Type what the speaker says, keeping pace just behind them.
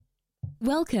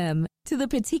Welcome to the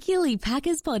Particularly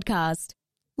Packers podcast.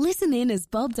 Listen in as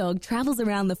BobDawg travels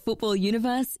around the football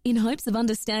universe in hopes of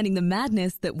understanding the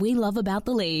madness that we love about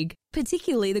the league,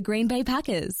 particularly the Green Bay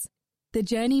Packers. The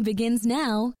journey begins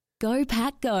now. Go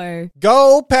Pack Go.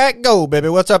 Go Pack Go, baby.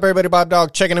 What's up, everybody?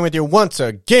 BobDawg checking in with you once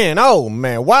again. Oh,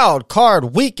 man,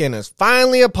 Wildcard Weekend is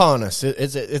finally upon us.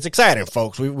 It's exciting,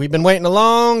 folks. We've been waiting a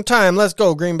long time. Let's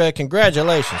go, Green Bay.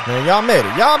 Congratulations, man. Y'all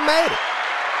made it.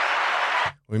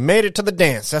 We made it to the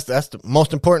dance. That's the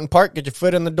most important part. Get your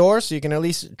foot in the door so you can at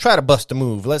least try to bust a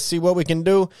move. Let's see what we can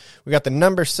do. We got the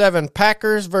number 7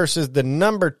 Packers versus the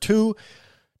number 2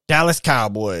 Dallas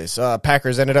Cowboys.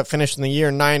 Packers ended up finishing the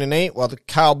year 9-8, while the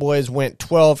Cowboys went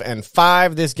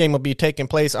 12-5. This game will be taking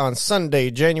place on Sunday,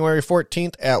 January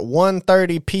 14th at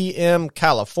 1:30 p.m.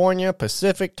 California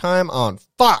Pacific time on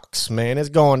Fox. Man, it's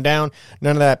going down.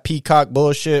 None of that Peacock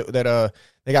bullshit that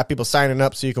they got people signing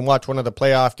up so you can watch one of the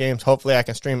playoff games. Hopefully I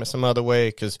can stream it some other way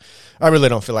because I really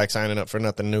don't feel like signing up for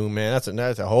nothing new, man.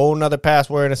 That's a whole nother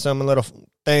password and some little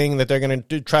thing that they're going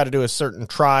to try to do a certain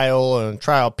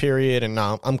trial period, and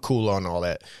no, I'm cool on all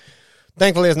that.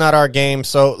 Thankfully, it's not our game,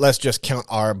 so let's just count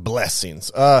our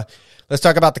blessings. Let's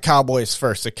talk about the Cowboys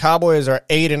first. The Cowboys are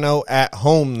 8-0 at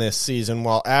home this season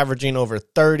while averaging over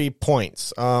 30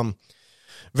 points.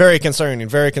 Very concerning.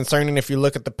 If you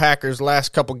look at the Packers' last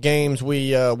couple games,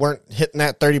 we weren't hitting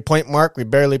that 30-point mark. We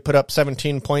barely put up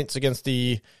 17 points against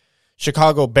the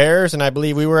Chicago Bears, and I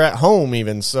believe we were at home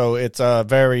even. So it's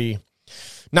very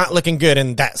not looking good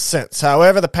in that sense.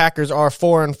 However, the Packers are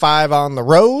 4-5 on the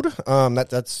road.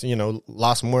 That's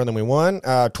lost more than we won.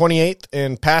 28th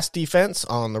in pass defense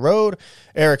on the road.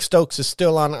 Eric Stokes is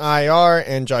still on IR,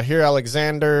 and Jair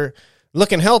Alexander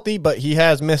looking healthy, but he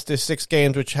has missed his 6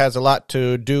 games, which has a lot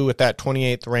to do with that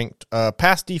 28th ranked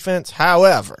pass defense.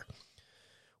 However,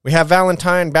 we have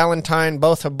Valentine,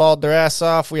 both have balled their ass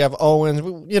off. We have Owens,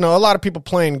 a lot of people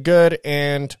playing good,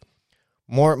 and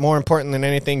more important than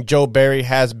anything, Joe Barry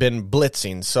has been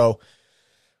blitzing. So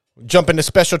jump into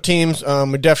special teams.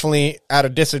 We're definitely at a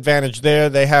disadvantage there.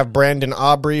 They have Brandon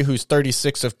Aubrey, who's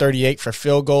 36 of 38 for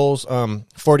field goals,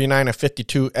 49 of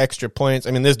 52 extra points.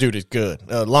 I mean, this dude is good.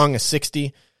 Long of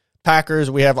 60. Packers,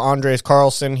 we have Andres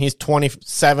Carlson. He's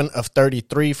 27 of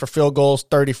 33 for field goals,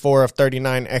 34 of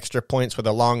 39 extra points with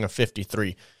a long of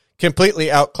 53. Completely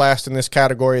outclassed in this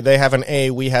category. They have an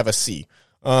A, we have a C.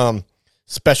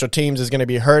 Special teams is going to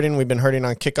be hurting. We've been hurting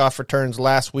on kickoff returns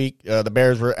last week. The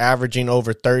Bears were averaging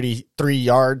over 33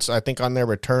 yards, I think, on their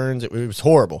returns. It was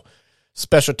horrible.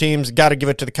 Special teams, got to give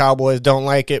it to the Cowboys. Don't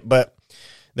like it, but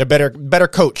they're better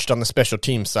coached on the special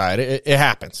team side. It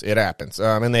happens.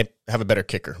 And they have a better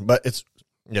kicker. But it's,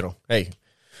 hey,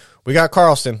 we got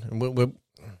Carlson.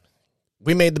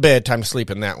 We made the bed. Time to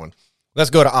sleep in that one. Let's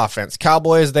go to offense.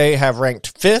 Cowboys, they have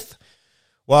ranked 5th.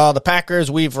 While the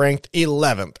Packers, we've ranked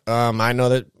 11th. I know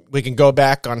that we can go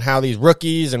back on how these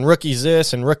rookies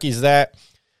this and rookies that.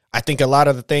 I think a lot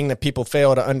of the thing that people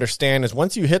fail to understand is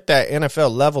once you hit that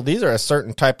NFL level, these are a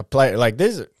certain type of player. Like,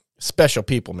 these are special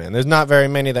people, man. There's not very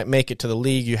many that make it to the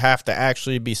league. You have to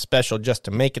actually be special just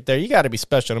to make it there. You got to be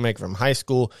special to make it from high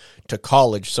school to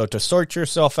college. So to sort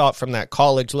yourself out from that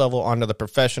college level onto the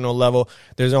professional level,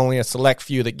 there's only a select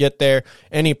few that get there.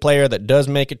 Any player that does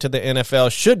make it to the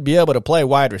NFL should be able to play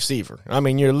wide receiver. I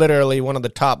mean, you're literally one of the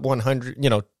top 100,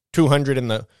 200 in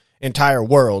the entire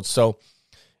world. So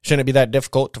shouldn't it be that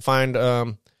difficult to find,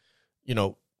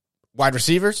 wide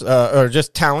receivers or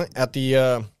just talent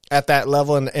at that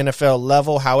level, in the NFL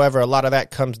level. However, a lot of that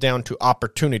comes down to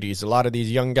opportunities. A lot of these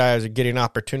young guys are getting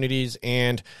opportunities,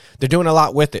 and they're doing a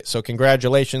lot with it. So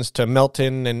congratulations to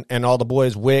Melton and all the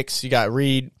boys, Wicks. You got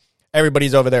Reed.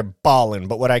 Everybody's over there balling.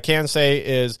 But what I can say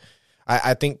is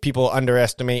I think people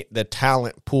underestimate the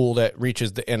talent pool that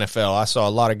reaches the NFL. I saw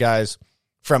a lot of guys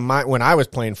from when I was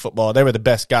playing football, they were the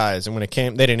best guys. And when it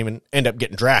came, they didn't even end up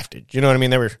getting drafted. You know what I mean?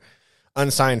 They were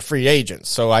unsigned free agents.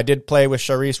 So I did play with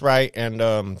Sharice Wright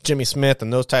and Jimmy Smith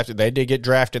and those types. They did get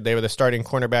drafted. They were the starting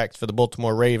cornerbacks for the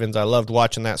Baltimore Ravens. I loved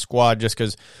watching that squad just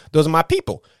because those are my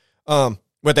people.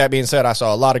 With that being said, I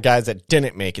saw a lot of guys that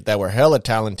didn't make it that were hella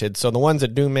talented. So the ones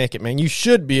that do make it, man, you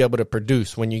should be able to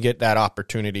produce when you get that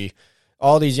opportunity.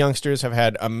 All these youngsters have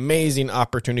had amazing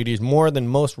opportunities, more than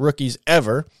most rookies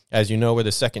ever. As you know, we're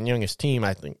the second youngest team,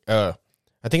 I think.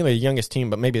 I think they're the youngest team,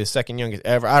 but maybe the second youngest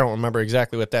ever. I don't remember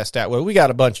exactly what that stat was. We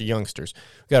got a bunch of youngsters.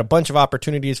 We got a bunch of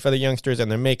opportunities for the youngsters, and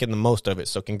they're making the most of it.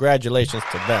 So congratulations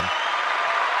to them.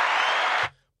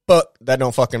 But that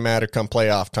don't fucking matter come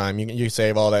playoff time. You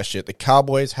save all that shit. The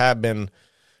Cowboys have been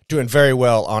doing very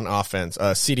well on offense.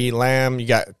 CeeDee Lamb, you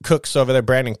got Cooks over there,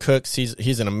 Brandon Cooks.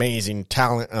 He's an amazing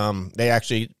talent. They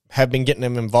actually have been getting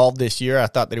him involved this year. I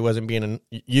thought that he wasn't being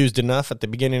used enough at the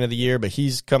beginning of the year, but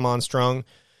he's come on strong.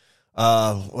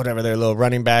 Whatever their little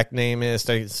running back name is,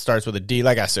 starts with a D.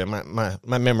 Like I said, my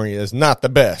memory is not the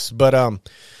best, but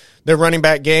their running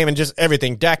back game and just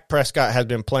everything. Dak Prescott has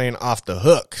been playing off the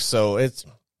hook, so it's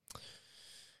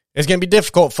going to be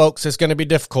difficult, folks. It's going to be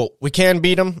difficult. We can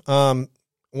beat them.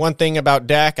 One thing about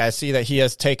Dak, I see that he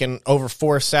has taken over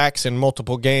 4 sacks in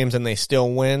multiple games and they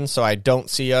still win, so I don't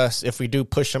see us, if we do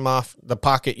push him off the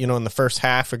pocket, in the first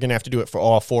half, we're going to have to do it for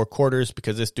all 4 quarters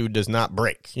because this dude does not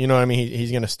break. You know what I mean?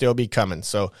 He's going to still be coming.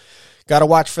 So got to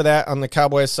watch for that on the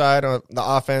Cowboys side, on the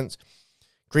offense.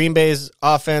 Green Bay's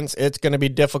offense, it's going to be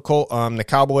difficult. The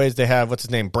Cowboys, they have, what's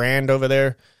his name, Brand over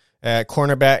there at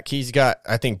cornerback. He's got,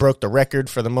 I think, broke the record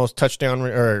for the most touchdown,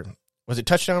 or was it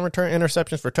touchdown return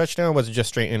interceptions for touchdown, or was it just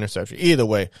straight interception? Either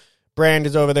way, Brand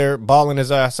is over there balling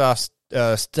his ass off.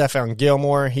 Stephon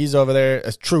Gilmore, he's over there,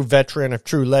 a true veteran, a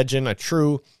true legend, a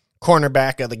true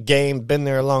cornerback of the game, been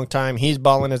there a long time. He's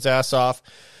balling his ass off.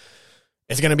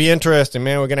 It's going to be interesting,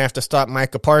 man. We're going to have to stop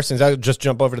Micah Parsons. I'll just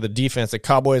jump over to the defense. The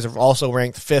Cowboys have also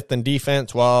ranked 5th in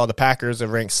defense, while the Packers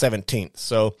have ranked 17th.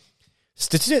 So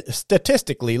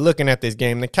statistically, looking at this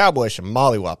game, the Cowboys should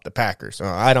mollywop the Packers.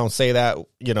 I don't say that,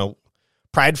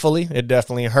 pridefully. It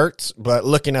definitely hurts. But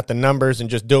looking at the numbers and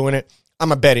just doing it,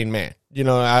 I'm a betting man.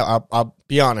 I'll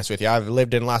be honest with you. I've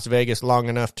lived in Las Vegas long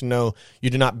enough to know you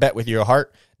do not bet with your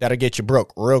heart. That'll get you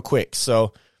broke real quick.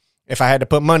 So if I had to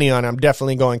put money on it, I'm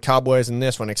definitely going Cowboys in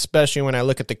this one, especially when I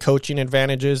look at the coaching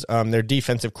advantages. Their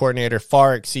defensive coordinator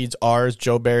far exceeds ours.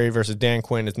 Joe Barry versus Dan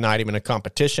Quinn is not even a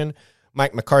competition.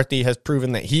 Mike McCarthy has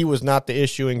proven that he was not the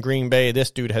issue in Green Bay.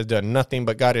 This dude has done nothing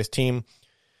but got his team.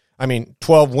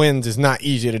 12 wins is not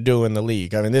easy to do in the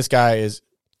league. This guy is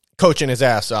coaching his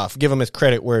ass off. Give him his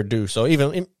credit where due. So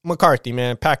even McCarthy,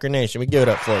 man, Packer Nation, we give it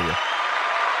up for you.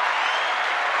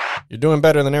 You're doing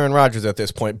better than Aaron Rodgers at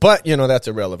this point, but, that's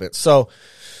irrelevant. So,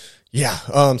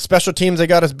 yeah, special teams, they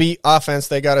got us beat. Offense,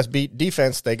 they got us beat.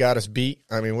 Defense, they got us beat.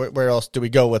 Where else do we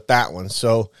go with that one?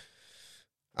 So,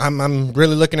 I'm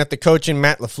really looking at the coaching,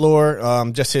 Matt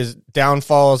LaFleur, just his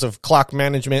downfalls of clock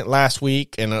management last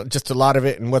week and just a lot of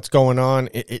it and what's going on.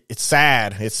 It's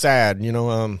sad. It's sad.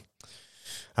 I'm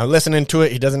listening to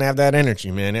it. He doesn't have that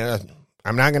energy, man.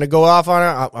 I'm not going to go off on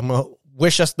it. I'm going to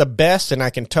wish us the best, and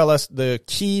I can tell us the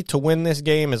key to win this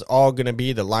game is all going to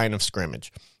be the line of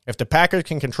scrimmage. If the Packers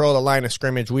can control the line of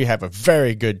scrimmage, we have a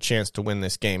very good chance to win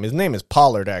this game. His name is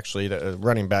Pollard, actually, the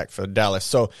running back for Dallas.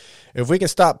 So if we can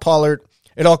stop Pollard,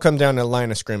 it all comes down to the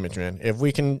line of scrimmage, man. If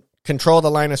we can control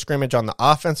the line of scrimmage on the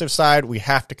offensive side, we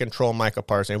have to control Micah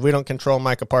Parsons. If we don't control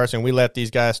Micah Parsons, we let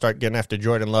these guys start getting after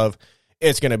Jordan Love,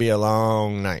 it's going to be a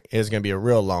long night. It's going to be a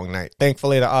real long night.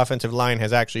 Thankfully, the offensive line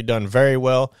has actually done very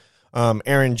well.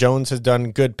 Aaron Jones has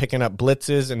done good picking up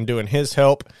blitzes and doing his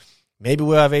help. Maybe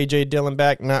we'll have A.J. Dillon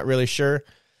back. Not really sure.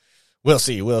 We'll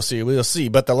see.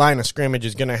 But the line of scrimmage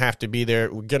is going to have to be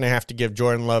there. We're going to have to give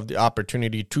Jordan Love the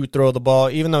opportunity to throw the ball,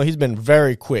 even though he's been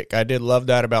very quick. I did love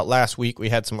that about last week. We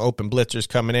had some open blitzers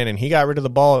coming in, and he got rid of the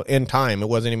ball in time. It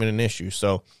wasn't even an issue.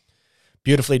 So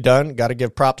beautifully done. Got to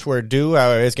give props where due.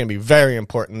 It's going to be very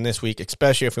important this week,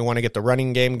 especially if we want to get the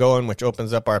running game going, which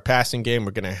opens up our passing game.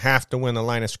 We're going to have to win the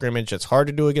line of scrimmage. It's hard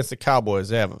to do against the Cowboys.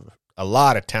 They have a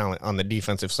lot of talent on the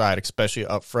defensive side, especially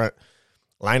up front.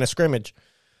 Line of scrimmage.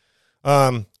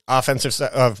 Offensive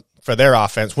for their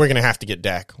offense, we're going to have to get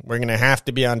Dak. We're going to have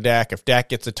to be on Dak. If Dak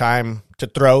gets the time to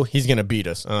throw, he's going to beat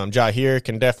us. Jair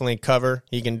can definitely cover.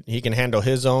 He can handle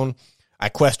his own. I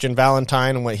question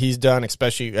Valentine and what he's done,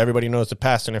 especially everybody knows the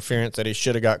pass interference that he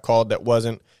should have got called that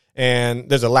wasn't. And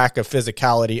there's a lack of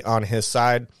physicality on his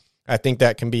side. I think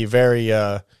that can be very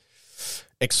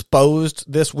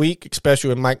exposed this week, especially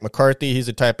with Mike McCarthy. He's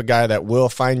the type of guy that will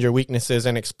find your weaknesses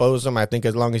and expose them. I think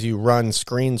as long as you run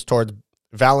screens towards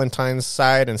Valentine's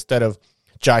side instead of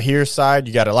Jair's side,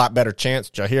 you got a lot better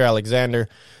chance. Jair Alexander,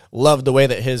 loved the way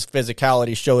that his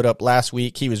physicality showed up last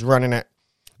week. He was running at,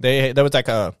 there was like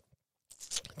I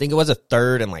think it was a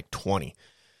 3rd and 20.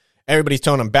 Everybody's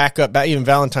telling him back up. Even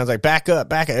Valentine's like, back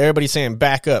up. Everybody's saying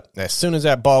back up. As soon as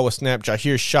that ball was snapped,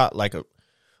 Jair shot like a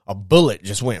bullet,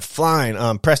 just went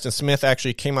flying. Preston Smith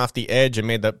actually came off the edge and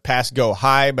made the pass go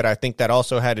high, but I think that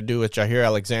also had to do with Jair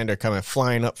Alexander coming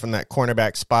flying up from that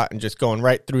cornerback spot and just going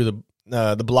right through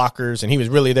the blockers, and he was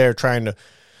really there trying to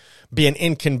be an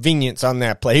inconvenience on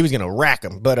that play. He was going to rack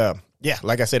him, but yeah,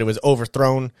 like I said, it was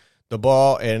overthrown. The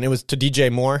ball, and it was to DJ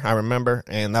Moore, I remember,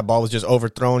 and that ball was just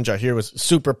overthrown. Jair was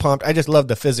super pumped. I just love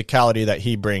the physicality that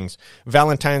he brings.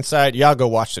 Valentine's side, y'all go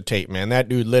watch the tape, man. That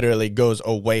dude literally goes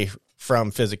away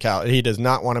from physicality. He does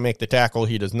not want to make the tackle.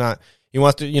 He does not. He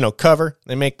wants to, cover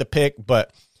and make the pick,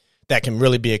 but that can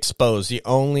really be exposed. The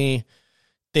only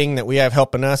thing that we have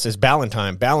helping us is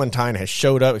Ballantyne. Ballantyne has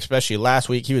showed up, especially last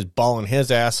week. He was balling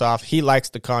his ass off. He likes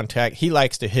the contact. He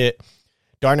likes to hit.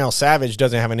 Darnell Savage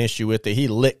doesn't have an issue with it. He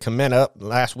lit Kmet up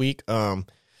last week.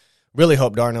 Really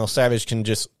hope Darnell Savage can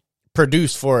just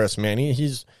produce for us, man.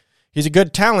 He's a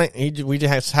good talent. We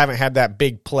just haven't had that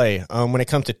big play. When it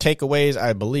comes to takeaways,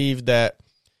 I believe that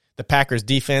the Packers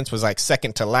defense was like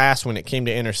second to last when it came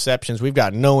to interceptions. We've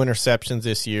got no interceptions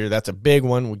this year. That's a big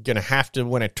one. We're going to have to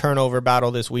win a turnover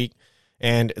battle this week,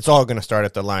 and it's all going to start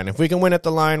at the line. If we can win at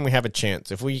the line, we have a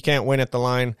chance. If we can't win at the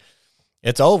line,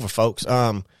 it's over, folks.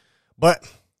 But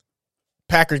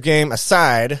Packers game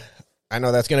aside, I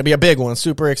know that's going to be a big one.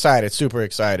 Super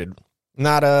excited. I'm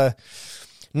not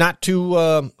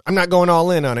going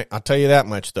all in on it. I'll tell you that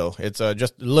much, though. It's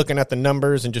just looking at the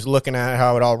numbers and just looking at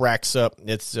how it all racks up.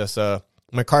 It's just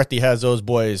McCarthy has those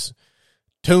boys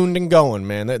tuned and going,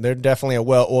 man. They're definitely a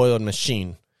well-oiled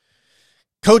machine.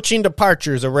 Coaching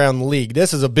departures around the league.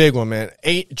 This is a big one, man.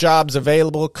 8 jobs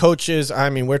available. Coaches,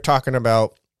 I mean, we're talking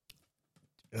about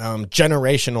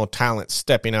generational talent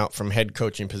stepping out from head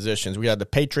coaching positions. We had the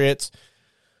Patriots.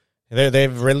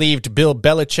 They've relieved Bill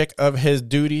Belichick of his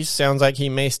duties. Sounds like he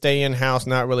may stay in-house.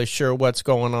 Not really sure what's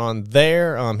going on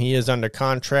there. He is under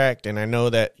contract, and I know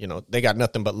that, they got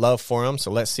nothing but love for him.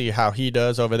 So let's see how he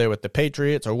does over there with the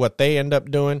Patriots or what they end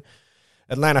up doing.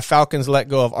 Atlanta Falcons let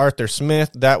go of Arthur Smith.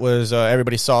 That was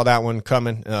everybody saw that one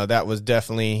coming. That was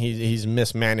definitely he's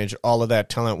mismanaged all of that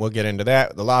talent. We'll get into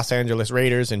that. The Los Angeles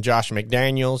Raiders and Josh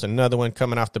McDaniels, another one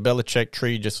coming off the Belichick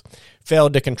tree, just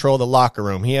failed to control the locker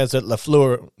room. He has that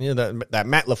LaFleur, that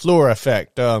Matt LaFleur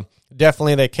effect.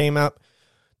 Definitely, they came up.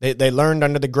 They learned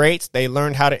under the greats. They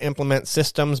learned how to implement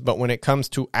systems, but when it comes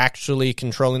to actually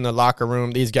controlling the locker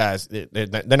room, these guys,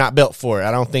 they're not built for it.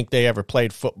 I don't think they ever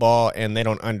played football, and they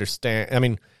don't understand. I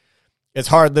mean, it's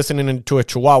hard listening to a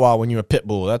Chihuahua when you're a pit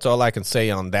bull. That's all I can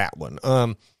say on that one.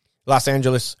 Los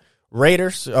Angeles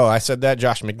Raiders. Oh, I said that.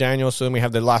 Josh McDaniels. So then we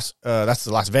have that's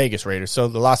the Las Vegas Raiders. So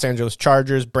the Los Angeles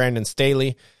Chargers, Brandon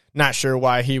Staley. Not sure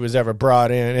why he was ever brought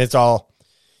in. It's all,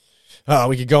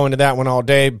 we could go into that one all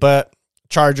day, but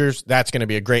Chargers, that's going to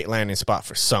be a great landing spot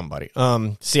for somebody.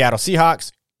 Seattle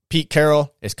Seahawks, Pete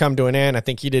Carroll has come to an end. I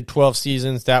think he did 12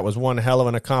 seasons. That was one hell of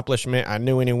an accomplishment. I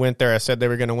knew when he went there, I said they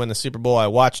were going to win the Super Bowl. I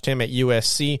watched him at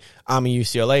USC. I'm a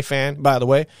UCLA fan, by the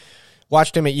way.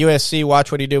 Watched him at USC.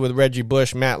 Watch what he did with Reggie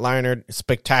Bush, Matt Leinart.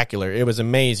 Spectacular. It was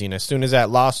amazing. As soon as that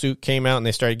lawsuit came out and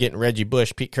they started getting Reggie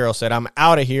Bush, Pete Carroll said, I'm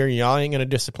out of here. Y'all ain't going to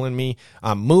discipline me.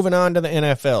 I'm moving on to the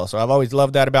NFL. So I've always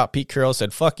loved that about Pete Carroll.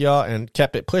 Said, fuck y'all, and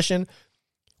kept it pushing.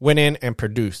 Went in and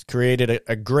produced, created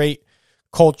a great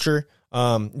culture.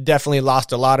 Definitely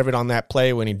lost a lot of it on that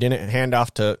play when he didn't hand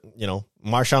off to,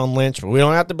 Marshawn Lynch. But we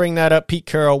don't have to bring that up. Pete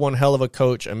Carroll, one hell of a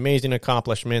coach, amazing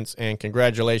accomplishments, and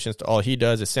congratulations to all he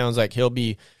does. It sounds like he'll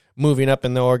be moving up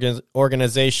in the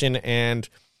organization and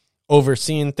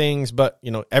overseeing things, but,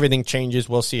 everything changes.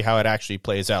 We'll see how it actually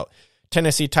plays out.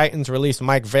 Tennessee Titans released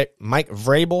Mike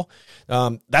Vrabel.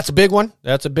 That's a big one.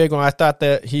 I thought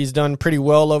that he's done pretty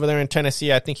well over there in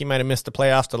Tennessee. I think he might have missed the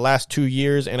playoffs the last 2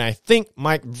 years, and I think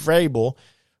Mike Vrabel,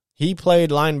 he played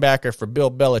linebacker for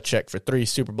Bill Belichick for 3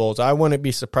 Super Bowls. I wouldn't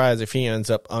be surprised if he ends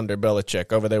up under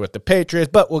Belichick over there with the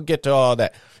Patriots, but we'll get to all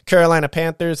that. Carolina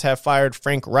Panthers have fired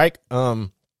Frank Reich. I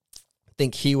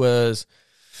think he was...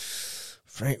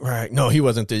 Frank Reich. No, he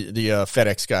wasn't the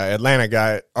FedEx guy. Atlanta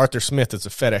guy. Arthur Smith is the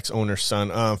FedEx owner's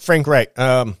son. Frank Reich.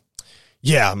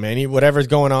 Yeah, man. Whatever's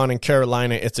going on in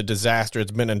Carolina, it's a disaster.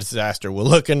 It's been a disaster. We'll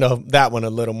look into that one a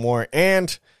little more.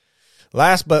 And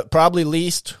last but probably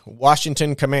least,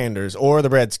 Washington Commanders or the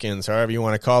Redskins, however you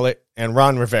want to call it, and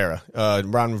Ron Rivera.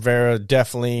 Ron Rivera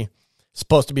definitely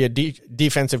supposed to be a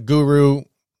defensive guru.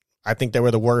 I think they were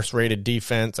the worst rated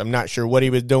defense. I'm not sure what he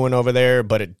was doing over there,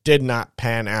 but it did not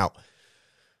pan out.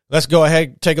 Let's go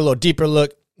ahead, take a little deeper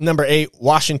look. Number 8,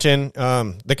 Washington,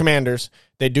 the Commanders.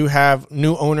 They do have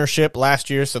new ownership last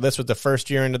year, so this was the first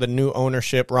year into the new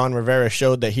ownership. Ron Rivera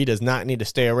showed that he does not need to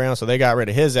stay around, so they got rid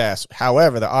of his ass.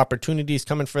 However, the opportunities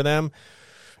coming for them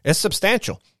is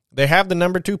substantial. They have the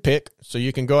number 2 pick, so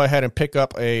you can go ahead and pick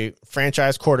up a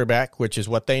franchise quarterback, which is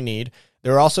what they need.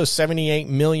 There are also $78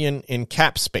 million in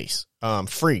cap space,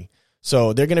 free.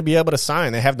 So they're going to be able to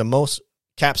sign. They have the most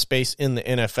cap space in the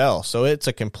NFL. So it's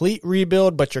a complete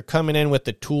rebuild, but you're coming in with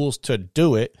the tools to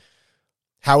do it.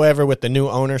 However, with the new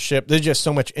ownership, there's just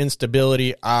so much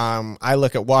instability. I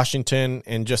look at Washington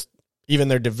and just even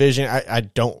their division. I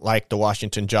don't like the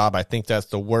Washington job. I think that's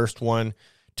the worst one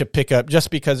to pick up just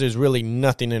because there's really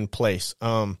nothing in place.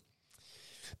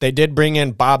 They did bring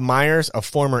in Bob Myers, a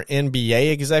former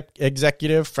NBA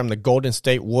executive from the Golden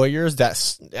State Warriors.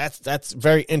 That's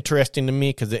very interesting to me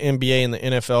because the NBA and the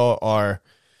NFL are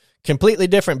completely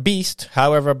different beasts.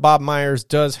 However, Bob Myers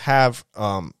does have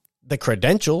the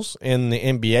credentials in the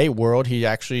NBA world. He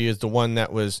actually is the one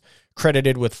that was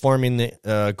credited with forming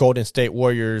the Golden State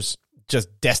Warriors.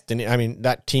 Just destiny. I mean,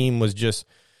 that team was just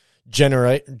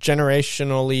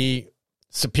generationally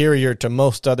superior to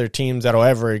most other teams that'll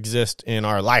ever exist in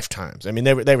our lifetimes. I mean,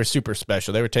 they were super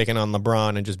special. They were taking on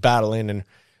LeBron and just battling, and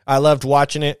I loved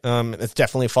watching it. It's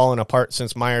definitely fallen apart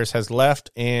since Myers has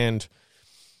left, and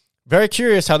very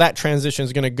curious how that transition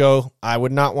is going to go. I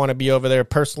would not want to be over there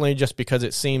personally just because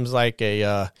it seems like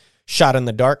a shot in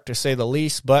the dark, to say the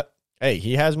least, but hey,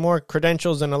 he has more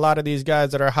credentials than a lot of these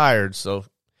guys that are hired, so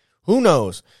who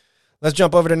knows? Let's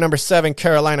jump over to number 7,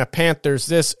 Carolina Panthers.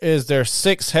 This is their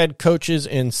 6 head coaches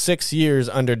in 6 years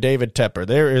under David Tepper.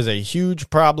 There is a huge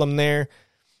problem there.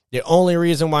 The only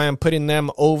reason why I'm putting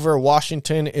them over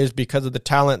Washington is because of the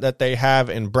talent that they have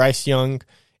in Bryce Young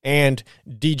and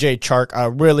DJ Chark. I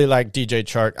really like DJ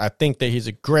Chark. I think that he's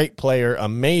a great player,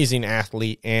 amazing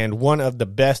athlete, and one of the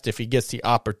best if he gets the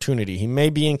opportunity. He may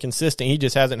be inconsistent. He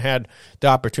just hasn't had the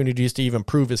opportunities to even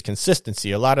prove his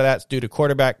consistency. A lot of that's due to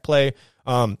quarterback play.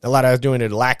 A lot of that's due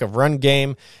to lack of run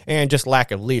game and just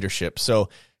lack of leadership. So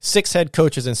 6 head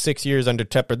coaches in 6 years under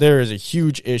Tepper, there is a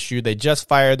huge issue. They just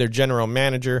fired their general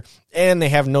manager, and they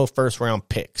have no first-round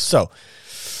picks. So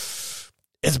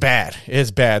it's bad. It's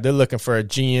bad. They're looking for a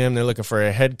GM. They're looking for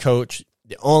a head coach.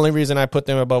 The only reason I put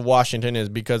them above Washington is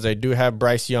because they do have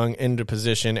Bryce Young into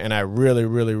position, and I really,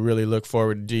 really, really look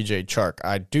forward to DJ Chark.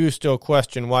 I do still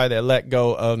question why they let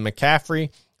go of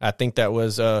McCaffrey. I think that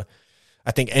was I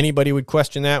think anybody would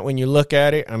question that when you look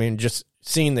at it. I mean, just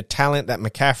seeing the talent that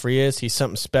McCaffrey is, he's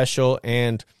something special,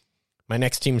 and my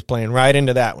next team's playing right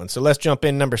into that one. So let's jump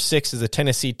in. Number 6 is the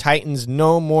Tennessee Titans.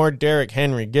 No more Derrick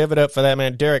Henry. Give it up for that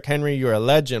man. Derrick Henry, you're a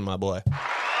legend, my boy.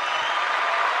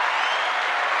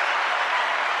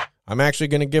 I'm actually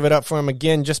going to give it up for him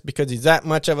again just because he's that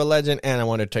much of a legend, and I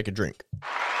want to take a drink.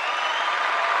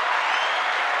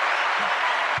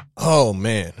 Oh,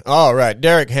 man. All right,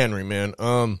 Derrick Henry, man.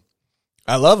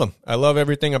 I love him. I love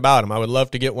everything about him. I would love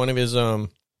to get one of his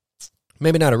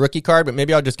maybe not a rookie card, but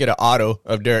maybe I'll just get an auto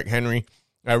of Derrick Henry.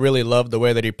 I really love the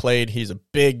way that he played. He's a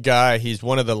big guy. He's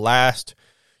one of the last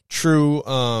true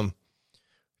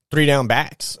 3-down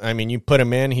backs. I mean, you put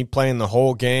him in, he playing the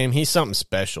whole game. He's something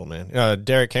special, man.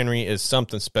 Derrick Henry is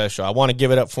something special. I want to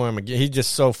give it up for him again. He's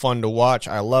just so fun to watch.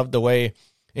 I love the way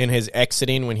in his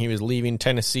exiting when he was leaving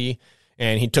Tennessee,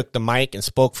 and he took the mic and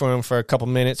spoke for him for a couple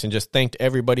minutes and just thanked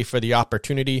everybody for the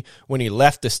opportunity. When he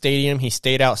left the stadium, he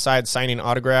stayed outside signing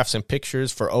autographs and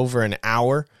pictures for over an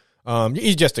hour.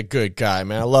 He's just a good guy,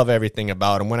 man. I love everything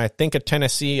about him. When I think of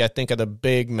Tennessee, I think of the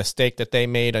big mistake that they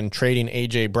made on trading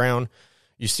A.J. Brown.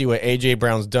 You see what A.J.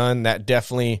 Brown's done. That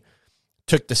definitely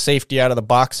took the safety out of the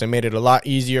box and made it a lot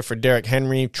easier for Derrick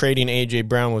Henry. Trading A.J.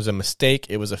 Brown was a mistake.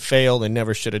 It was a fail. They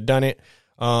never should have done it.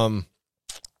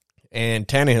 And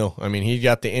Tannehill, I mean, he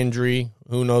got the injury.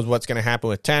 Who knows what's going to happen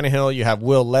with Tannehill? You have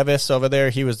Will Levis over there.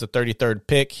 He was the 33rd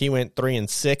pick. He went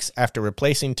 3-6 after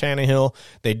replacing Tannehill.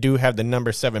 They do have the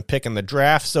number 7 pick in the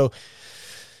draft. So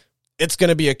it's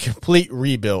going to be a complete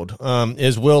rebuild.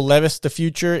 Is Will Levis the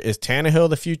future? Is Tannehill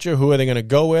the future? Who are they going to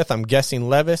go with? I'm guessing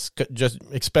Levis, just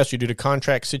especially due to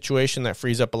contract situation that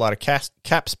frees up a lot of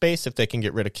cap space if they can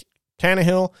get rid of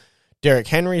Tannehill. Derrick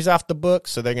Henry's off the book,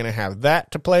 so they're going to have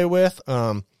that to play with.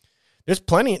 There's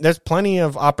plenty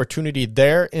of opportunity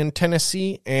there in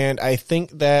Tennessee, and I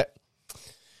think that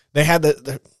they have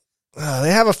they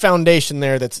have a foundation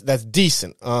there that's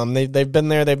decent. They've been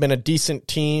there, they've been a decent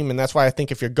team, and that's why I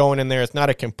think if you're going in there, it's not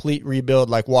a complete rebuild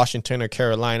like Washington or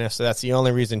Carolina. So that's the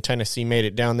only reason Tennessee made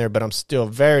it down there. But I'm still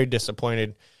very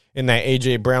disappointed in that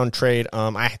A.J. Brown trade.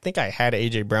 I think I had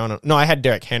A.J. Brown. No, I had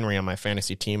Derrick Henry on my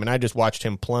fantasy team, and I just watched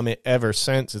him plummet ever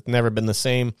since. It's never been the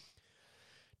same.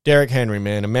 Derrick Henry,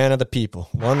 man, a man of the people.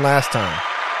 One last time.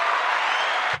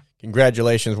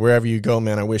 Congratulations wherever you go,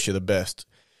 man. I wish you the best.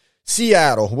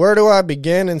 Seattle. Where do I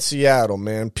begin in Seattle,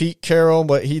 man? Pete Carroll,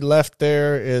 what he left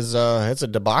there is it's a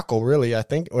debacle, really. I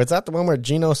think was that the one where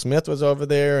Geno Smith was over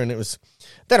there, and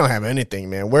they don't have anything,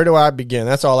 man. Where do I begin?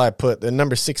 That's all I put. They're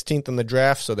number 16th in the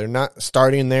draft, so they're not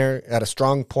starting there at a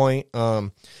strong point.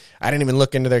 I didn't even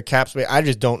look into their cap space. I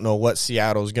just don't know what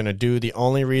Seattle's going to do. The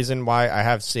only reason why I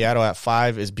have Seattle at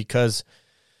 5 is because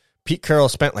Pete Carroll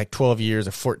spent like 12 years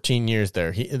or 14 years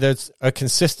there. There's a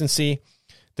consistency.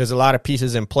 There's a lot of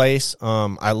pieces in place.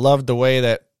 I love the way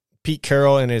that Pete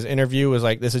Carroll in his interview was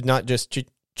like, this is not just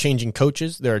changing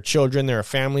coaches. There are children. There are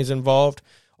families involved.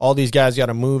 all these guys got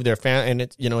to move their and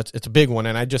it's, it's a big one.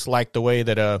 And I just like the way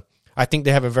that, I think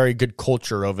they have a very good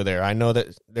culture over there. I know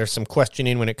that there's some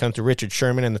questioning when it comes to Richard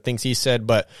Sherman and the things he said,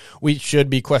 but we should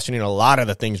be questioning a lot of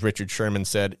the things Richard Sherman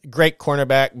said. Great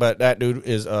cornerback, but that dude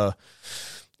is,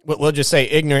 we'll just say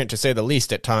ignorant to say the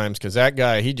least at times, because that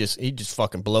guy, he just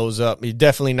fucking blows up. He's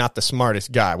definitely not the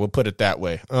smartest guy. We'll put it that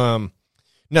way.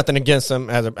 Nothing against him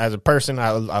as a person.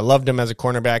 I loved him as a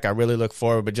cornerback. I really look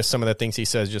forward, but just some of the things he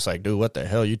says, just like, dude, what the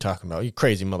hell are you talking about? You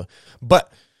crazy mother. But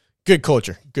good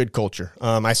culture.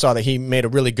 I saw that he made a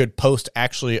really good post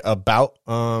actually about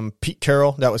Pete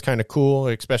Carroll. That was kind of cool,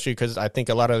 especially because I think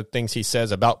a lot of the things he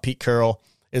says about Pete Carroll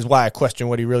is why I question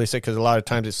what he really said, because a lot of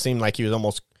times it seemed like he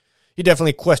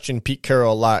definitely questioned Pete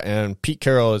Carroll a lot, and Pete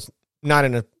Carroll is not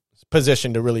in a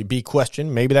position to really be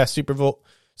questioned. Maybe that Super Bowl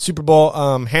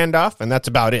handoff, and that's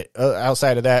about it.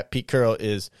 Outside of that, Pete Carroll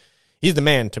he's the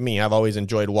man to me. I've always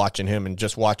enjoyed watching him and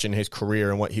just watching his career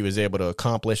and what he was able to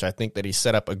accomplish. I think that he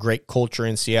set up a great culture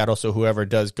in Seattle, so whoever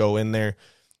does go in there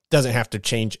doesn't have to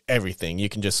change everything. You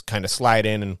can just kind of slide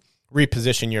in and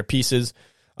reposition your pieces.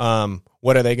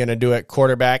 What are they going to do at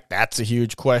quarterback? That's a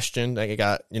huge question. They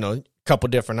got, a couple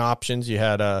different options. You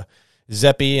had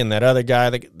Zeppi and that other guy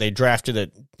that they drafted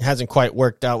that hasn't quite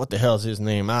worked out. What the hell is his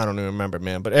name? I don't even remember,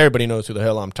 man. But everybody knows who the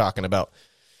hell I'm talking about.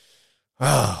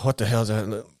 Oh, what the hell is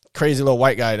that? Crazy little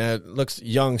white guy that looks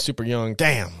young, super young.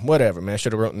 Damn, whatever, man. I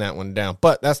should have written that one down.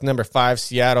 But that's number 5,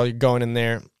 Seattle. You're going in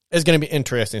there. It's going to be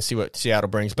interesting to see what Seattle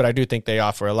brings. But I do think they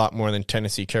offer a lot more than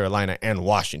Tennessee, Carolina, and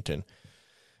Washington.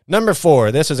 Number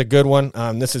 4, this is a good one.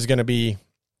 This is going to be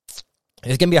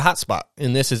a hot spot,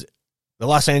 and this is the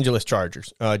Los Angeles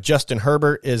Chargers. Justin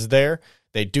Herbert is there.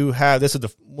 They do have, this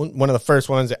is one of the first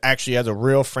ones that actually has a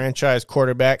real franchise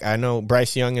quarterback. I know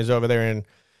Bryce Young is over there in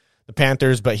the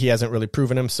Panthers, but he hasn't really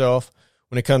proven himself.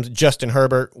 When it comes to Justin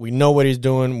Herbert, we know what he's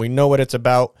doing. We know what it's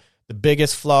about. The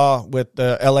biggest flaw with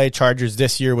the LA Chargers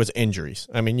this year was injuries.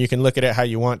 I mean, you can look at it how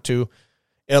you want to.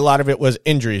 A lot of it was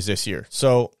injuries this year.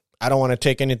 So I don't want to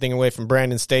take anything away from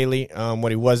Brandon Staley.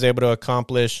 What he was able to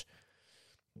accomplish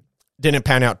didn't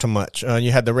pan out too much.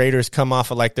 You had the Raiders come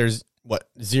off of there's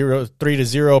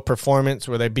 3-0 performance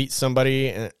where they beat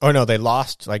somebody, or no, they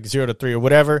lost 0-3 or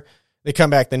whatever. They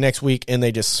come back the next week and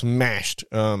they just smashed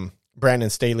Brandon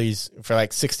Staley's for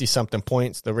 60-something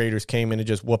points. The Raiders came in and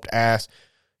just whooped ass.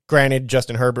 Granted,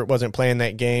 Justin Herbert wasn't playing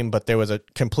that game, but there was a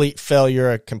complete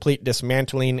failure, a complete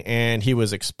dismantling, and he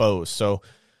was exposed. So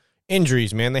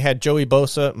injuries, man. They had Joey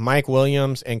Bosa, Mike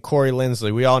Williams, and Corey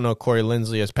Linsley. We all know Corey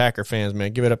Linsley as Packer fans,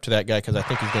 man. Give it up to that guy because I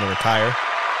think he's going to retire.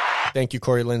 Thank you,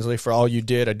 Corey Linsley, for all you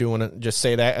did. I do want to just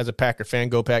say that as a Packer fan.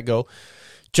 Go, Pack, go.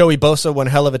 Joey Bosa, one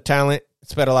hell of a talent.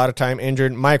 Spent a lot of time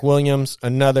injured. Mike Williams,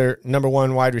 another number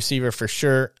 1 wide receiver for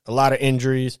sure. A lot of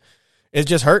injuries. It's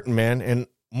just hurting, man. And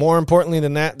more importantly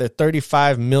than that, they're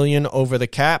 $35 million over the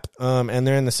cap, and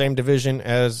they're in the same division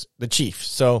as the Chiefs.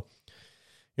 So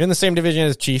you're in the same division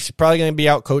as the Chiefs. You're probably going to be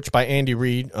outcoached by Andy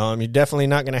Reid. You're definitely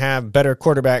not going to have better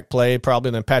quarterback play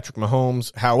probably than Patrick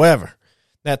Mahomes. However,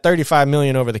 that $35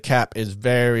 million over the cap is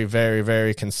very, very,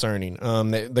 very concerning.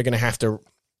 They're going to have to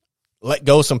let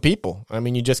go some people. I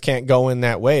mean, you just can't go in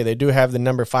that way. They do have the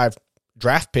number 5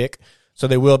 draft pick, so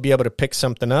they will be able to pick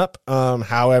something up.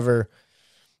 However,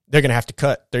 they're going to have to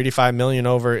cut. $35 million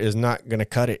over is not going to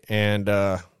cut it, and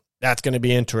that's going to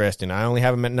be interesting. I only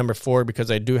have them at number 4 because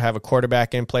they do have a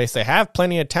quarterback in place. They have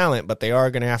plenty of talent, but they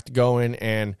are going to have to go in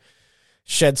and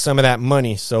shed some of that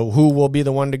money. So who will be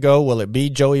the one to go? Will it be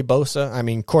Joey Bosa? I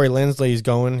mean, Corey Linsley's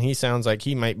going. He sounds like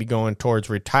he might be going towards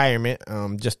retirement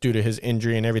just due to his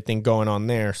injury and everything going on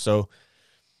there. So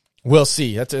we'll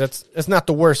see. That's not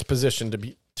the worst position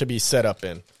to be set up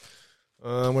in.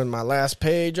 With my last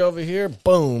page over here,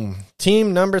 boom.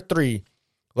 Team number 3,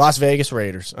 Las Vegas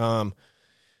Raiders.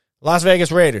 Las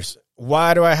Vegas Raiders.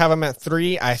 Why do I have them at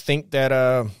 3? I think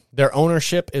that their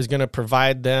ownership is going to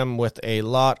provide them with a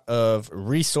lot of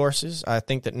resources. I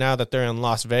think that now that they're in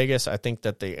Las Vegas, I think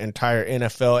that the entire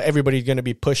NFL, everybody's going to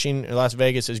be pushing. Las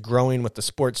Vegas is growing with the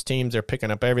sports teams. They're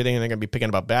picking up everything. They're going to be picking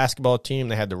up a basketball team.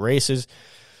 They had the races.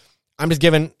 I'm just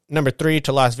giving number 3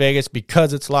 to Las Vegas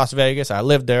because it's Las Vegas. I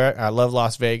live there. I love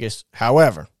Las Vegas.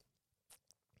 However,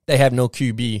 they have no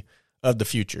QB of the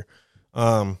future.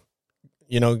 The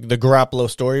Garoppolo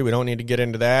story, we don't need to get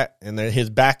into that. And his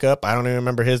backup, I don't even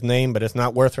remember his name, but it's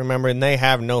not worth remembering. They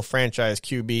have no franchise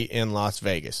QB in Las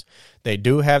Vegas. They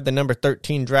do have the number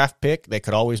 13 draft pick. They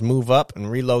could always move up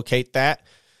and relocate that.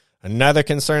 Another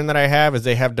concern that I have is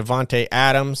they have Devontae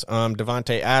Adams.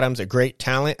 Devontae Adams, a great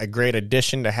talent, a great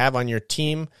addition to have on your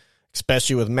team,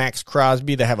 especially with Max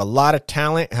Crosby. They have a lot of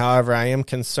talent. However, I am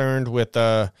concerned with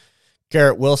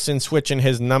Garrett Wilson switching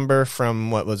his number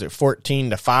from, 14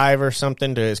 to 5 or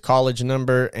something to his college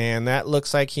number, and that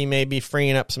looks like he may be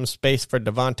freeing up some space for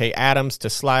Davante Adams to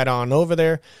slide on over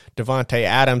there. Davante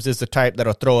Adams is the type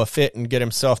that'll throw a fit and get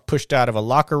himself pushed out of a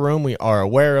locker room. We are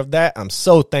aware of that. I'm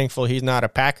so thankful he's not a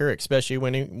Packer, especially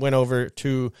when he went over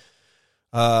to,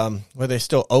 were they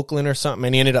still Oakland or something,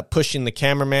 and he ended up pushing the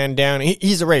cameraman down.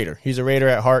 He's a Raider. He's a Raider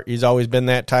at heart. He's always been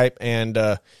that type, and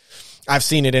I've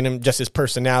seen it in him, just his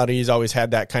personality. He's always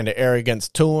had that kind of arrogance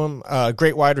to him.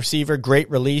 Great wide receiver, great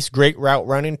release, great route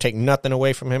running. Take nothing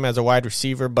away from him as a wide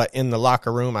receiver, but in the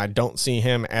locker room, I don't see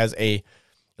him as a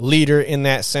leader in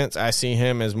that sense. I see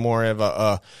him as more of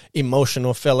a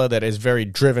emotional fella that is very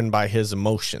driven by his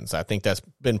emotions. I think that's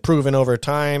been proven over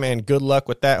time, and good luck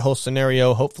with that whole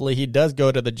scenario. Hopefully he does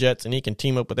go to the Jets and he can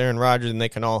team up with Aaron Rodgers and they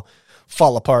can all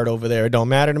fall apart over there. It don't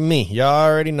matter to me. Y'all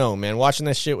already know, man. Watching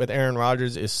this shit with Aaron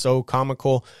Rodgers is so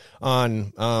comical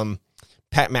on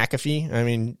Pat McAfee. I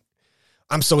mean,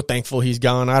 I'm so thankful he's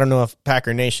gone. I don't know if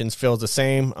Packer Nations feels the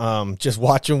same. Just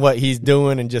watching what he's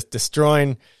doing and just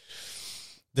destroying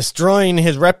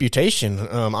his reputation,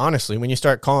 honestly. When you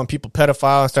start calling people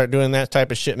pedophile and start doing that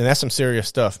type of shit, man, that's some serious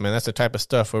stuff, man. That's the type of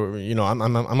stuff where, I'm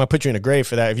going to put you in a grave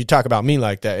for that. If you talk about me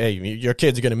like that, hey, your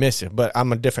kids are going to miss it. But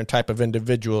I'm a different type of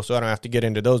individual, so I don't have to get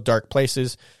into those dark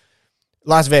places.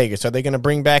 Las Vegas, are they going to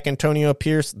bring back Antonio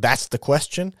Pierce? That's the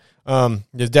question.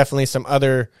 There's definitely some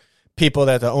other people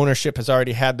that the ownership has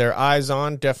already had their eyes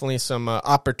on. Definitely some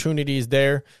opportunities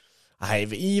there.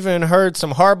 I've even heard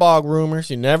some Harbaugh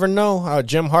rumors. You never know.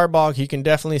 Jim Harbaugh, he can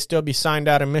definitely still be signed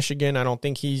out of Michigan. I don't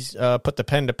think he's put the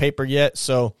pen to paper yet,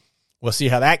 so we'll see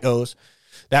how that goes.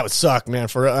 That would suck, man.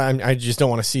 I just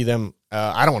don't want to see them.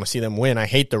 I don't want to see them win. I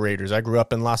hate the Raiders. I grew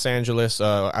up in Los Angeles.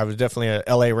 I was definitely a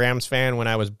L.A. Rams fan when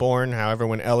I was born. However,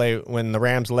 when the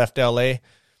Rams left L.A.,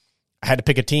 I had to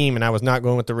pick a team, and I was not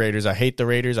going with the Raiders. I hate the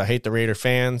Raiders. I hate the Raider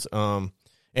fans.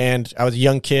 And I was a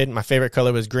young kid. My favorite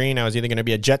color was green. I was either going to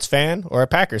be a Jets fan or a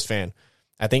Packers fan.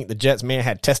 I think the Jets may have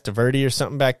had Testaverde or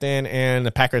something back then, and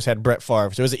the Packers had Brett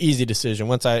Favre. So it was an easy decision.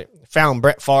 Once I found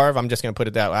Brett Favre, I'm just going to put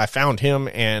it that way. I found him,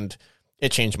 and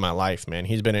it changed my life, man.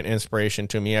 He's been an inspiration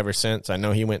to me ever since. I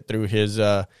know he went through his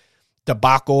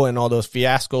debacle and all those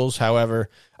fiascos. However,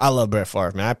 I love Brett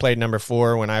Favre, man. I played number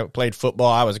 4. When I played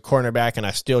football, I was a cornerback, and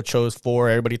I still chose 4.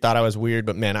 Everybody thought I was weird,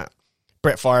 but, man,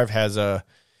 Brett Favre has a...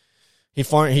 He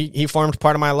formed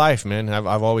part of my life, man.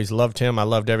 I've always loved him. I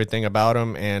loved everything about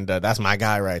him, and that's my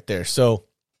guy right there. So,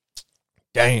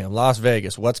 damn, Las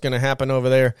Vegas, what's going to happen over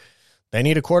there? They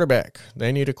need a quarterback.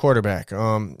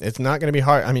 It's not going to be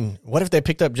hard. I mean, what if they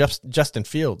picked up Justin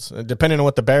Fields, depending on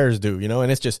what the Bears do,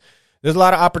 And it's just, there's a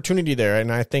lot of opportunity there,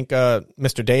 and I think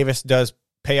Mr. Davis does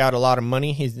pay out a lot of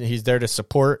money. He's there to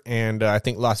support, and I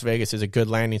think Las Vegas is a good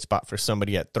landing spot for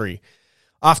somebody at 3.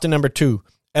 Off to number 2.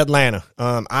 Atlanta.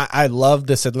 I love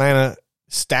this Atlanta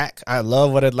stack. I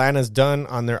love what Atlanta's done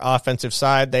on their offensive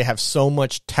side. They have so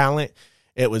much talent.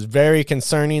 It was very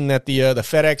concerning that the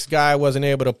FedEx guy wasn't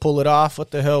able to pull it off.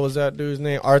 What the hell was that dude's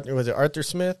name? Was it Arthur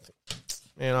Smith?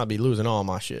 Man, I'll be losing all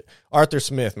my shit. Arthur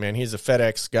Smith, man. He's a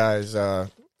FedEx guy's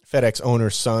FedEx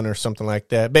owner's son or something like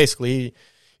that. Basically,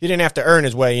 he didn't have to earn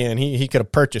his way in. He could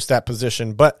have purchased that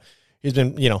position, but he's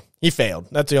been, he failed.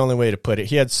 That's the only way to put it.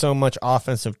 He had so much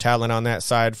offensive talent on that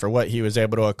side for what he was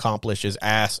able to accomplish his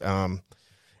ass. And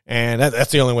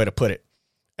that's the only way to put it.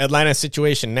 Atlanta's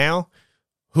situation now,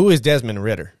 who is Desmond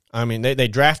Ridder? I mean, they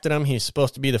drafted him. He's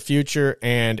supposed to be the future,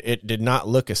 and it did not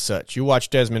look as such. You watch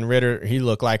Desmond Ridder, he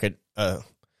looked like a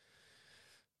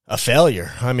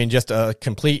failure. I mean, just a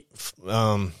complete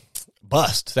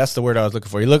bust. That's the word I was looking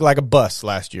for. He looked like a bust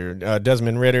last year.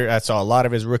 Desmond Ridder, I saw a lot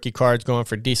of his rookie cards going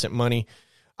for decent money.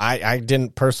 I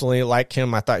didn't personally like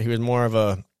him. I thought he was more of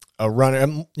a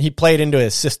runner. He played into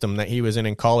his system that he was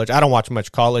in college. I don't watch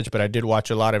much college, but I did watch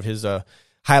a lot of his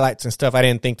highlights and stuff. I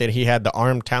didn't think that he had the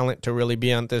arm talent to really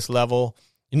be on this level.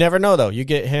 You never know, though. You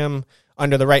get him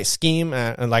under the right scheme,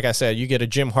 and like I said, you get a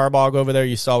Jim Harbaugh over there.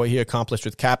 You saw what he accomplished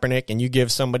with Kaepernick, and you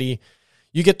give somebody...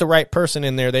 You get the right person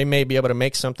in there, they may be able to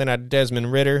make something out of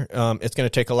Desmond Ridder. It's going to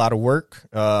take a lot of work.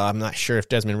 I'm not sure if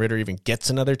Desmond Ridder even gets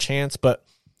another chance, but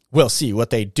we'll see. What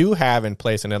they do have in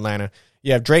place in Atlanta,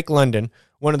 you have Drake London,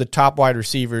 one of the top wide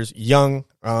receivers, young,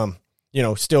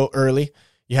 still early.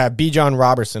 You have Bijan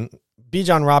Robinson.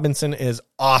 Bijan Robinson is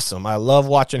awesome. I love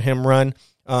watching him run.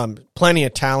 Plenty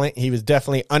of talent. He was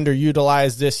definitely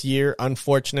underutilized this year,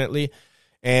 unfortunately.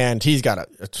 And he's got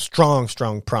a strong,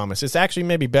 strong promise. It's actually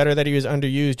maybe better that he was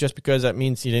underused just because that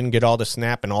means he didn't get all the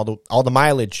snap and all the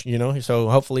mileage, So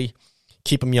hopefully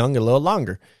keep him young a little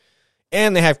longer.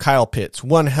 And they have Kyle Pitts,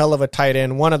 one hell of a tight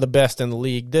end, one of the best in the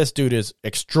league. This dude is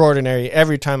extraordinary.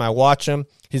 Every time I watch him,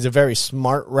 he's a very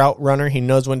smart route runner. He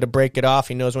knows when to break it off.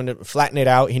 He knows when to flatten it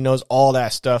out. He knows all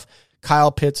that stuff. Kyle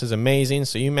Pitts is amazing.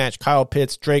 So you match Kyle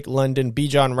Pitts, Drake London,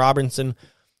 Bijan Robinson.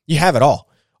 You have it all.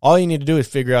 All you need to do is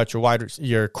figure out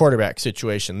your quarterback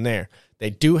situation there. They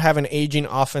do have an aging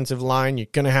offensive line. You're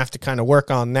going to have to kind of work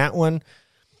on that one.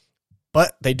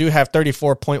 But they do have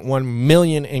 $34.1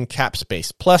 million in cap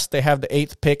space. Plus, they have the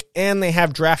 8th pick, and they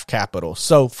have draft capital.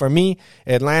 So, for me,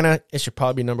 Atlanta, it should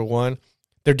probably be number 1.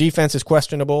 Their defense is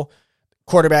questionable.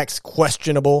 Quarterback's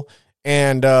questionable.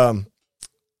 And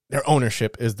their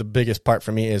ownership is the biggest part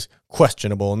for me, is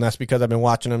questionable. And that's because I've been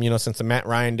watching them, since the Matt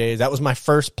Ryan days. That was my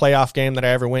first playoff game that I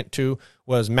ever went to,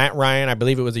 was Matt Ryan. I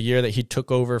believe it was a year that he took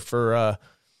over for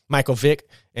Michael Vick,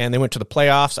 and they went to the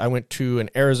playoffs. I went to an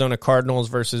Arizona Cardinals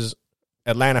versus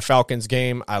Atlanta Falcons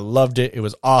game. I loved it. It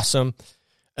was awesome.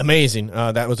 Amazing.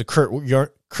 That was the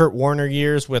Kurt Warner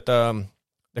years with the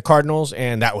Cardinals,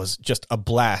 and that was just a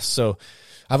blast. So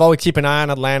I've always keep an eye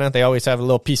on Atlanta. They always have a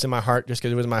little piece in my heart just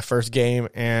because it was my first game,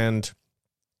 and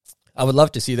I would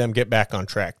love to see them get back on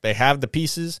track. They have the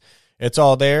pieces. It's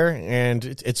all there, and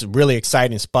it's a really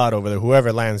exciting spot over there,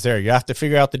 whoever lands there. You have to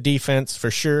figure out the defense for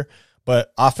sure,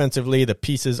 but offensively, the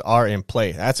pieces are in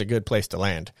play. That's a good place to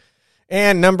land.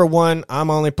 And number 1, I'm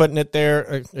only putting it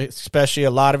there, especially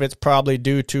a lot of it's probably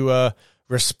due to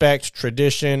respect,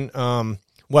 tradition,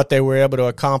 what they were able to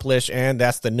accomplish, and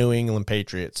that's the New England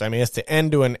Patriots. I mean, it's the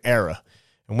end to an era.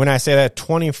 And when I say that,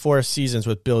 24 seasons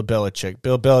with Bill Belichick.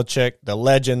 Bill Belichick, the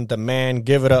legend, the man,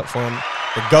 give it up for him.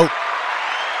 The GOAT.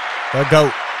 The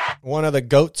GOAT. One of the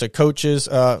GOATs of coaches.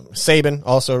 Saban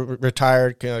also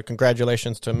retired.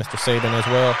 Congratulations to Mr. Saban as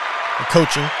well. The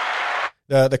coaching.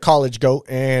 The college GOAT,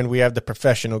 and we have the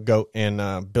professional GOAT in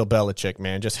Bill Belichick,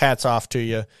 man. Just hats off to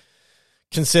you.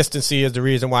 Consistency is the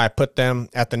reason why I put them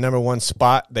at the number 1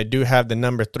 spot. They do have the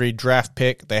number 3 draft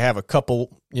pick. They have a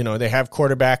couple, they have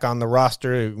quarterback on the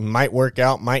roster. It might work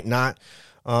out, might not.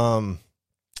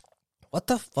 What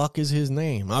the fuck is his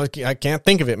name? I can't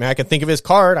think of it, man. I can think of his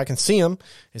card. I can see him.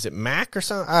 Is it Mac or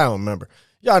something? I don't remember.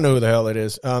 Y'all know who the hell it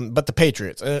is. But the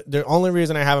Patriots, the only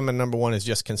reason I have them at number 1 is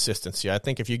just consistency. I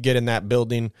think if you get in that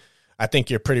building, I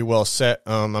think you're pretty well set.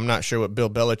 I'm not sure what Bill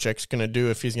Belichick's going to do,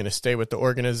 if he's going to stay with the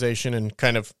organization and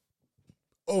kind of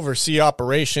oversee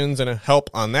operations and help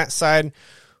on that side.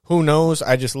 Who knows?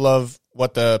 I just love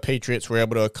what the Patriots were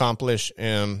able to accomplish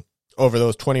over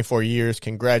those 24 years.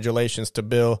 Congratulations to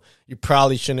Bill. You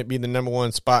probably shouldn't be the number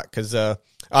 1 spot because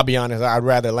I'll be honest, I'd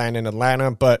rather land in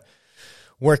Atlanta, but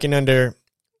working under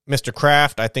Mr.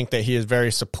 Kraft, I think that he is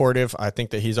very supportive. I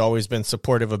think that he's always been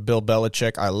supportive of Bill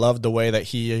Belichick. I love the way that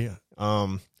he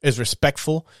is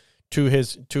respectful to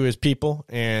his people,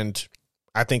 and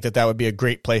I think that would be a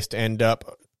great place to end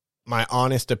up. My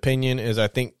honest opinion is I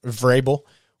think Vrabel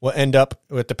will end up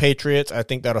with the Patriots. I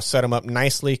think that'll set him up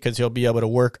nicely because he'll be able to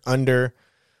work under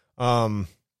Bill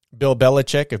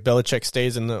Belichick. If Belichick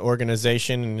stays in the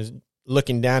organization and is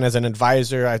looking down as an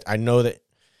advisor, I know that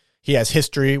he has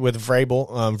history with Vrabel.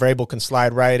 Vrabel can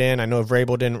slide right in. I know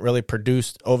Vrabel didn't really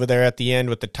produce over there at the end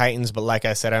with the Titans, but like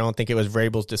I said, I don't think it was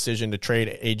Vrabel's decision to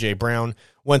trade A.J. Brown.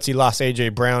 Once he lost A.J.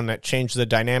 Brown, that changed the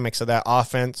dynamics of that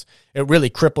offense. It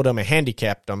really crippled him and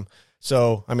handicapped him.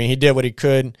 So, I mean, he did what he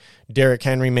could. Derrick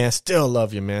Henry, man, still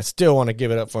love you, man. Still want to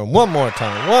give it up for him. One more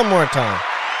time.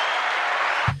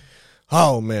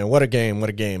 Oh, man, what a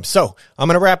game. So I'm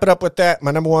going to wrap it up with that.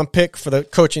 My number 1 pick for the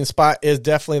coaching spot is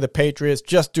definitely the Patriots,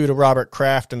 just due to Robert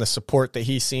Kraft and the support that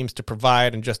he seems to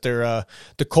provide and just their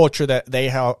the culture that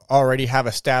they already have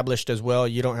established as well.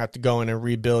 You don't have to go in and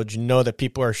rebuild. You know that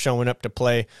people are showing up to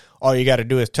play. All you got to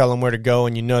do is tell them where to go,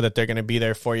 and you know that they're going to be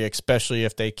there for you, especially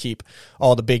if they keep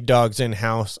all the big dogs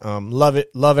in-house. Love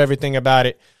it. Love everything about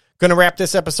it. Going to wrap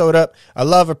this episode up.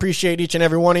 Appreciate each and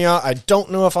every one of y'all. I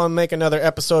don't know if I'll make another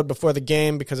episode before the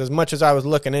game because as much as I was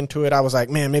looking into it, I was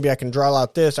like, man, maybe I can draw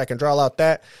out this, I can draw out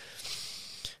that.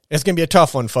 It's going to be a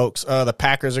tough one, folks. The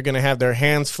Packers are going to have their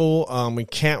hands full. We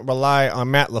can't rely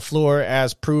on Matt LaFleur,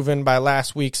 as proven by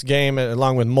last week's game,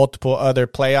 along with multiple other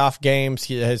playoff games.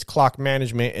 His clock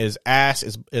management is ass.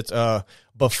 It's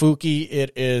bafooky.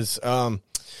 It is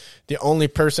the only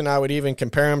person I would even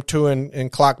compare him to in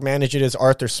clock management is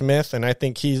Arthur Smith, and I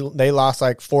think they lost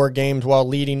like 4 games while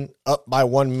leading up by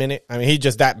 1 minute. I mean, he's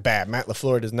just that bad. Matt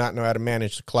LaFleur does not know how to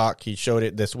manage the clock. He showed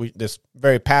it this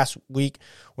very past week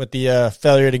with the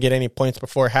failure to get any points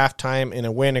before halftime in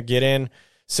a win or get in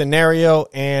scenario,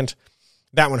 and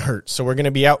that one hurts. So we're going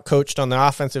to be out-coached on the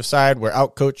offensive side. We're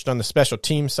out-coached on the special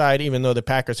team side, even though the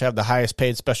Packers have the highest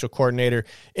paid special coordinator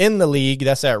in the league.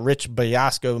 That's that Rich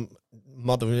Biasco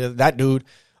that dude,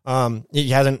 he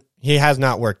has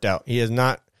not worked out. He has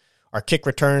not. Our kick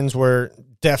returns were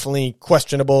definitely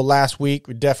questionable last week.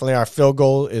 Our field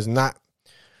goal's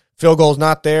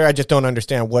not there. I just don't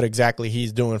understand what exactly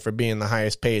he's doing for being the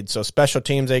highest paid. So special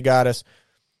teams, they got us.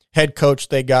 Head coach,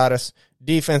 they got us.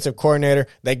 Defensive coordinator,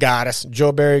 they got us.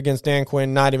 Joe Barry against Dan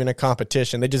Quinn, not even a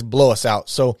competition. They just blow us out.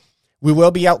 So we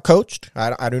will be outcoached.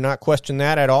 I do not question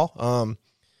that at all.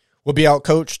 We'll be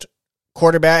outcoached.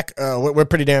 Quarterback, we're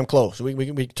pretty damn close.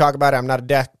 We talk about it. I'm not a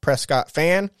Dak Prescott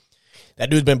fan. That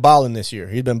dude's been balling this year.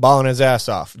 He's been balling his ass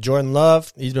off. Jordan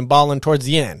Love, he's been balling towards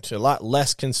the end. A lot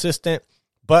less consistent,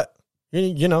 but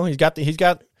you know, he's got the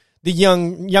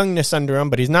youngness under him,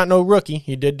 but he's not no rookie.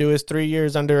 He did do his 3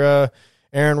 years under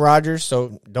Aaron Rodgers,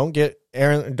 so don't get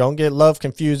Love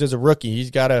confused as a rookie.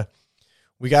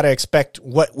 We got to expect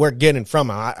what we're getting from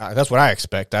him. That's what I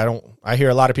expect. I hear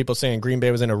a lot of people saying Green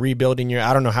Bay was in a rebuilding year.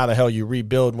 I don't know how the hell you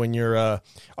rebuild when you're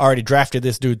already drafted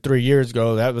this dude 3 years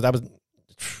ago. That was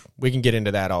we can get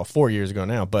into that all 4 years ago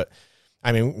now, but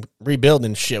I mean,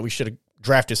 rebuilding shit. We should have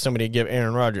drafted somebody to give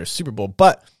Aaron Rodgers a Super Bowl.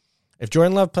 But if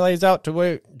Jordan Love plays out the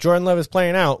way Jordan Love is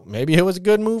playing out, maybe it was a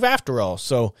good move after all.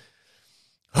 So,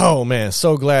 oh man,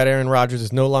 so glad Aaron Rodgers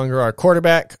is no longer our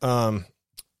quarterback.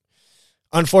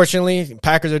 Unfortunately,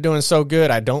 Packers are doing so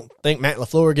good. I don't think Matt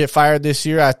LaFleur will get fired this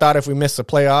year. I thought if we missed the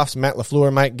playoffs, Matt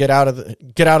LaFleur might get out of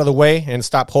the way and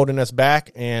stop holding us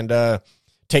back and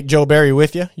take Joe Barry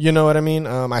with you. You know what I mean?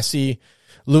 I see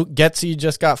Luke Getsy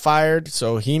just got fired,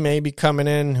 so he may be coming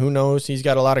in. Who knows? He's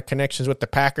got a lot of connections with the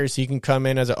Packers. He can come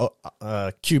in as a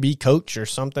QB coach or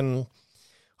something.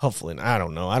 Hopefully, I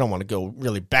don't know. I don't want to go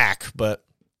really back, but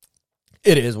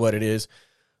it is what it is.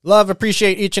 Love,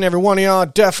 appreciate each and every one of y'all.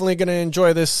 Definitely going to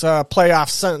enjoy this playoff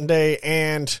Sunday.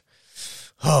 And,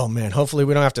 oh, man, hopefully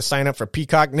we don't have to sign up for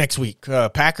Peacock next week.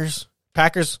 Packers,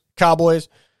 Cowboys,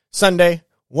 Sunday,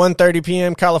 1:30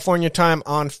 p.m. California time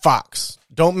on Fox.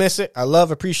 Don't miss it. I love,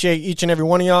 appreciate each and every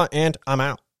one of y'all, and I'm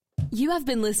out. You have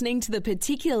been listening to the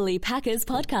Particularly Packers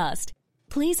podcast.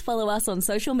 Please follow us on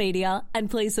social media and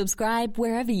please subscribe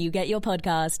wherever you get your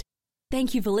podcast.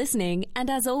 Thank you for listening, and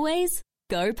as always,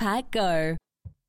 go Pack Go.